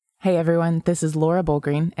Hey everyone, this is Laura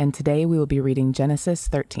Bolgreen, and today we will be reading Genesis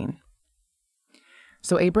 13.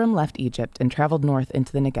 So Abram left Egypt and traveled north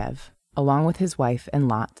into the Negev, along with his wife and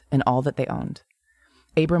Lot and all that they owned.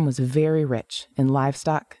 Abram was very rich in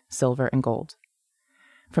livestock, silver, and gold.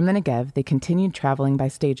 From the Negev, they continued traveling by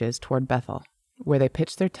stages toward Bethel, where they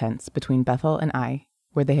pitched their tents between Bethel and Ai,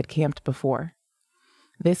 where they had camped before.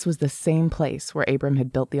 This was the same place where Abram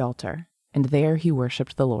had built the altar, and there he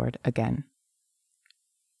worshipped the Lord again.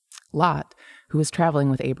 Lot, who was traveling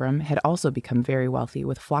with Abram, had also become very wealthy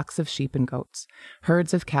with flocks of sheep and goats,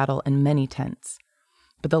 herds of cattle, and many tents.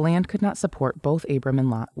 But the land could not support both Abram and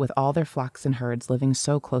Lot with all their flocks and herds living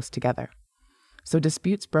so close together. So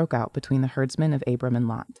disputes broke out between the herdsmen of Abram and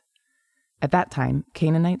Lot. At that time,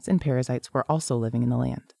 Canaanites and Perizzites were also living in the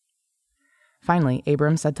land. Finally,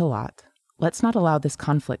 Abram said to Lot, "Let's not allow this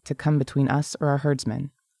conflict to come between us or our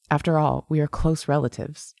herdsmen. After all, we are close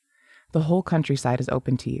relatives. The whole countryside is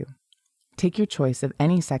open to you. Take your choice of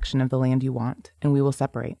any section of the land you want, and we will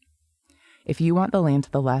separate. If you want the land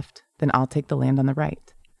to the left, then I'll take the land on the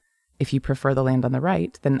right. If you prefer the land on the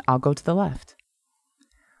right, then I'll go to the left."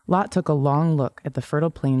 Lot took a long look at the fertile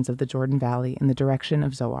plains of the Jordan Valley in the direction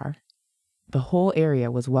of Zoar. The whole area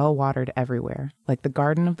was well watered everywhere, like the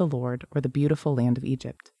garden of the Lord or the beautiful land of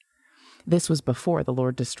Egypt. This was before the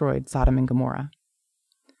Lord destroyed Sodom and Gomorrah.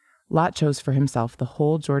 Lot chose for himself the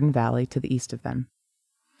whole Jordan Valley to the east of them.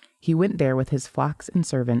 He went there with his flocks and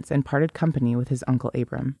servants and parted company with his uncle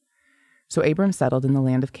Abram. So Abram settled in the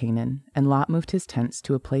land of Canaan, and Lot moved his tents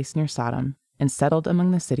to a place near Sodom and settled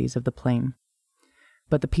among the cities of the plain.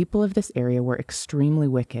 But the people of this area were extremely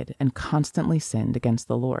wicked and constantly sinned against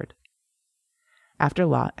the Lord. After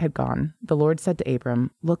Lot had gone, the Lord said to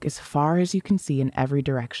Abram, "Look as far as you can see in every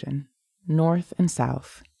direction, north and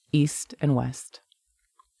south, east and west.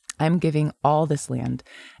 I am giving all this land,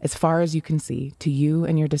 as far as you can see, to you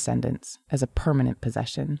and your descendants as a permanent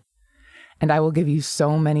possession. And I will give you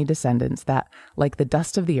so many descendants that, like the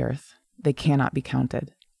dust of the earth, they cannot be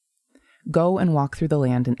counted. Go and walk through the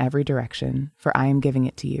land in every direction, for I am giving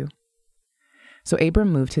it to you." So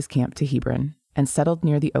Abram moved his camp to Hebron and settled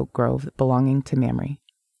near the oak grove belonging to Mamre.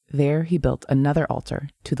 There he built another altar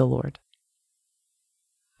to the Lord.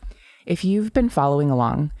 If you've been following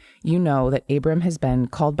along, you know that Abram has been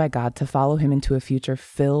called by God to follow him into a future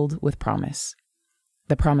filled with promise.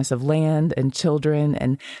 The promise of land and children,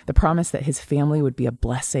 and the promise that his family would be a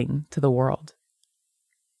blessing to the world.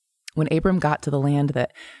 When Abram got to the land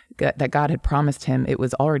that God had promised him, it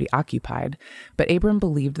was already occupied, but Abram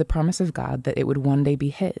believed the promise of God that it would one day be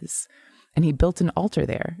his, and he built an altar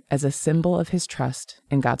there as a symbol of his trust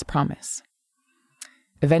in God's promise.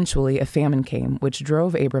 Eventually, a famine came, which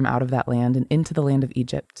drove Abram out of that land and into the land of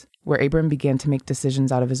Egypt, where Abram began to make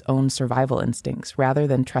decisions out of his own survival instincts rather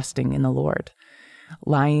than trusting in the Lord,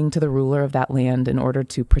 lying to the ruler of that land in order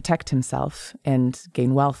to protect himself and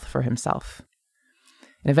gain wealth for himself.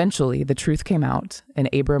 And eventually, the truth came out, and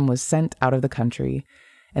Abram was sent out of the country,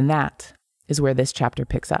 and that is where this chapter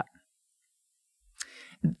picks up.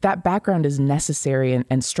 That background is necessary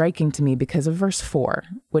and striking to me because of verse 4,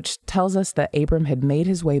 which tells us that Abram had made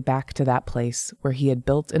his way back to that place where he had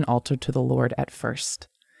built an altar to the Lord at first,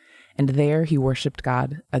 and there he worshiped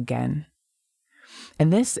God again.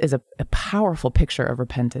 And this is a powerful picture of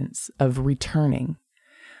repentance, of returning,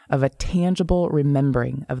 of a tangible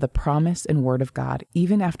remembering of the promise and word of God,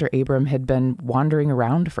 even after Abram had been wandering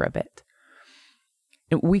around for a bit.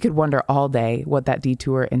 We could wonder all day what that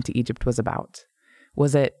detour into Egypt was about.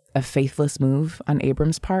 Was it a faithless move on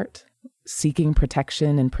Abram's part, seeking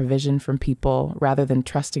protection and provision from people rather than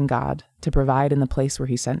trusting God to provide in the place where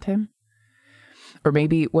he sent him? Or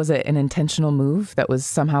maybe was it an intentional move that was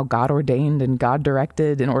somehow God-ordained and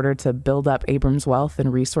God-directed in order to build up Abram's wealth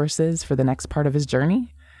and resources for the next part of his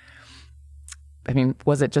journey? I mean,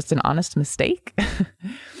 was it just an honest mistake?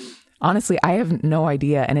 Honestly, I have no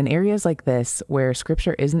idea. And in areas like this, where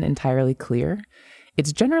scripture isn't entirely clear,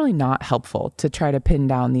 it's generally not helpful to try to pin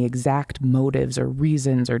down the exact motives or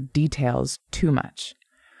reasons or details too much.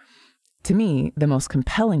 To me, the most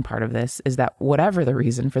compelling part of this is that whatever the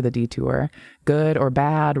reason for the detour, good or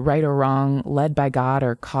bad, right or wrong, led by God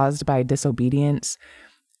or caused by disobedience,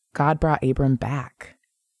 God brought Abram back.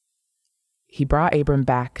 He brought Abram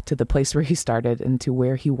back to the place where he started and to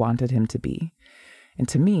where he wanted him to be. And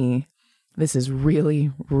to me, this is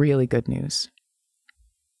really, really good news.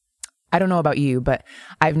 I don't know about you, but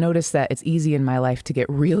I've noticed that it's easy in my life to get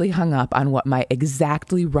really hung up on what my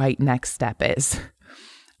exactly right next step is.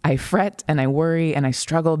 I fret and I worry and I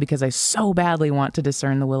struggle because I so badly want to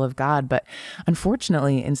discern the will of God. But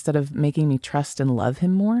unfortunately, instead of making me trust and love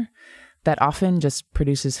him more, that often just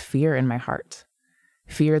produces fear in my heart.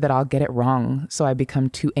 fear that I'll get it wrong, so I become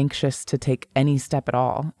too anxious to take any step at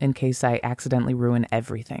all in case I accidentally ruin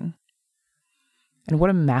everything. And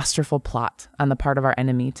what a masterful plot on the part of our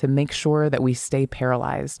enemy to make sure that we stay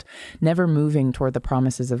paralyzed, never moving toward the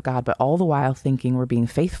promises of God, but all the while thinking we're being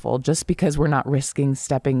faithful just because we're not risking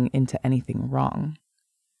stepping into anything wrong.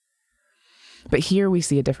 But here we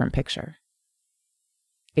see a different picture.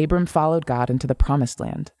 Abram followed God into the promised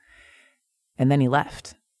land, and then he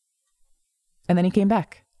left. And then he came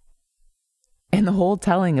back. And the whole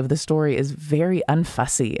telling of the story is very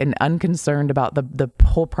unfussy and unconcerned about the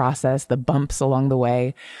whole process, the bumps along the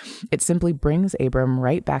way. It simply brings Abram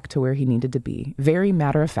right back to where he needed to be, very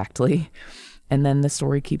matter-of-factly, and then the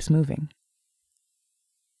story keeps moving.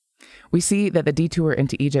 We see that the detour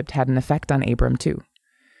into Egypt had an effect on Abram too.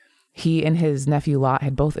 He and his nephew Lot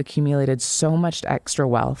had both accumulated so much extra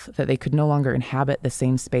wealth that they could no longer inhabit the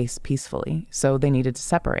same space peacefully, so they needed to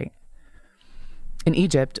separate. In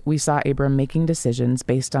Egypt, we saw Abram making decisions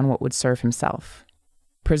based on what would serve himself,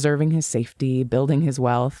 preserving his safety, building his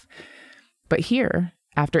wealth. But here,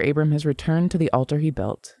 after Abram has returned to the altar he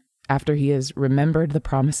built, after he has remembered the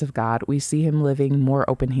promise of God, we see him living more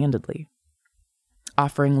open-handedly,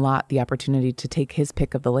 offering Lot the opportunity to take his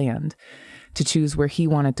pick of the land, to choose where he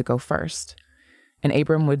wanted to go first, and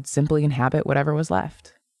Abram would simply inhabit whatever was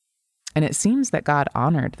left. And it seems that God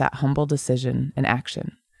honored that humble decision and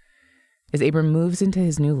action. As Abram moves into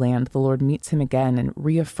his new land, the Lord meets him again and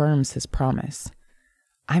reaffirms his promise.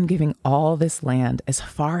 I'm giving all this land as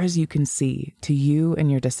far as you can see to you and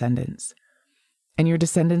your descendants. And your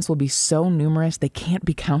descendants will be so numerous they can't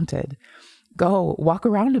be counted. Go, walk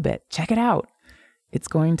around a bit, check it out. It's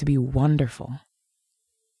going to be wonderful.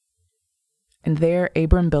 And there,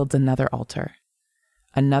 Abram builds another altar,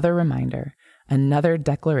 another reminder, another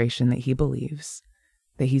declaration that he believes,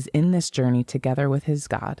 that he's in this journey together with his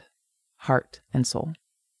God, heart and soul.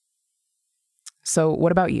 So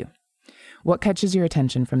what about you? What catches your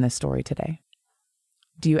attention from this story today?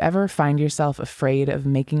 Do you ever find yourself afraid of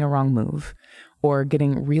making a wrong move or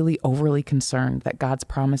getting really overly concerned that God's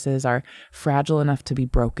promises are fragile enough to be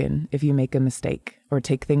broken if you make a mistake or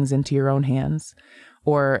take things into your own hands,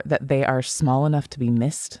 or that they are small enough to be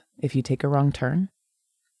missed if you take a wrong turn?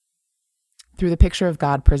 Through the picture of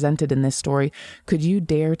God presented in this story, could you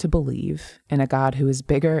dare to believe in a God who is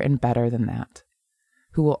bigger and better than that,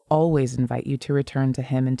 who will always invite you to return to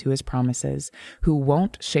him and to his promises, who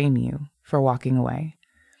won't shame you for walking away,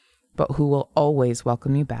 but who will always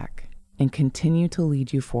welcome you back and continue to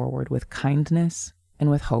lead you forward with kindness and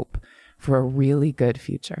with hope for a really good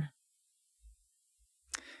future?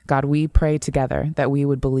 God, we pray together that we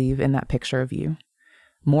would believe in that picture of you.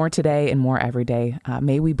 More today and more every day.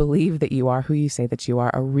 May we believe that you are who you say that you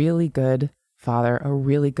are, a really good Father, a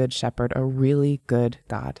really good shepherd, a really good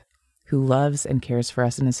God who loves and cares for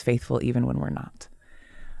us and is faithful even when we're not.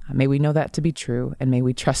 May we know that to be true, and may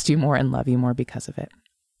we trust you more and love you more because of it.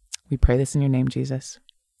 We pray this in your name, Jesus.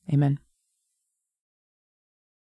 Amen.